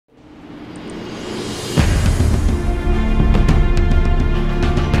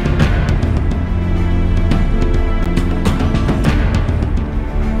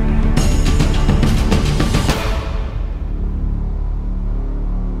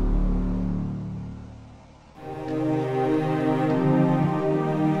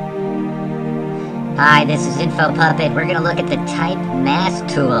Hi, this is InfoPuppet. We're going to look at the Type Mask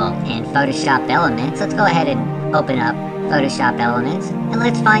tool in Photoshop Elements. Let's go ahead and open up Photoshop Elements, and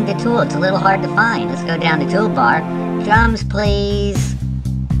let's find the tool. It's a little hard to find. Let's go down the toolbar. Drums, please.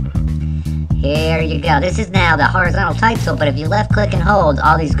 Here you go. This is now the horizontal type tool, but if you left click and hold,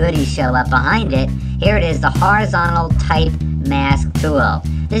 all these goodies show up behind it. Here it is, the horizontal type mask tool.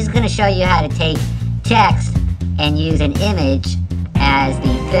 This is going to show you how to take text and use an image as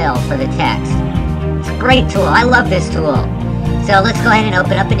the fill for the text. It's a great tool. I love this tool. So let's go ahead and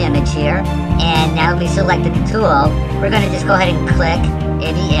open up an image here. And now that we selected the tool, we're going to just go ahead and click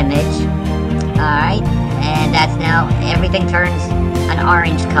in the image. Alright, and that's now, everything turns an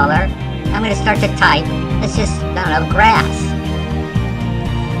orange color. I'm going to start to type. Let's just, I don't know, grass.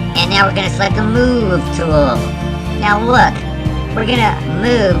 And now we're going to select the move tool. Now look, we're going to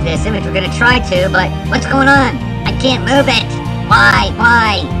move this image. We're going to try to, but what's going on? I can't move it.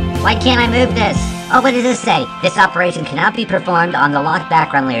 Why can't I move this? Oh, what does this say? This operation cannot be performed on the locked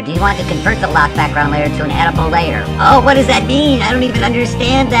background layer. Do you want to convert the locked background layer to an editable layer? Oh, what does that mean? I don't even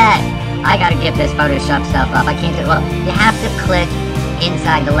understand that. I gotta give this Photoshop stuff up. I can't do it. Well, you have to click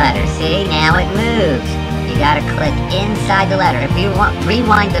inside the letter. See? Now it moves. You gotta click inside the letter. If you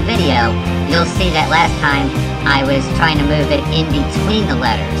rewind the video, you'll see that last time I was trying to move it in between the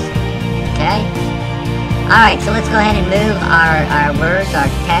letters. Okay? Alright, so let's go ahead and move our words, our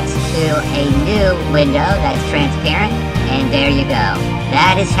text to a new window that's transparent, and there you go.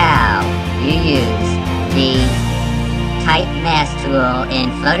 That is how you use the Type Mask tool in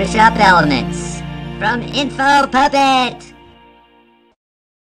Photoshop Elements from InfoPuppet.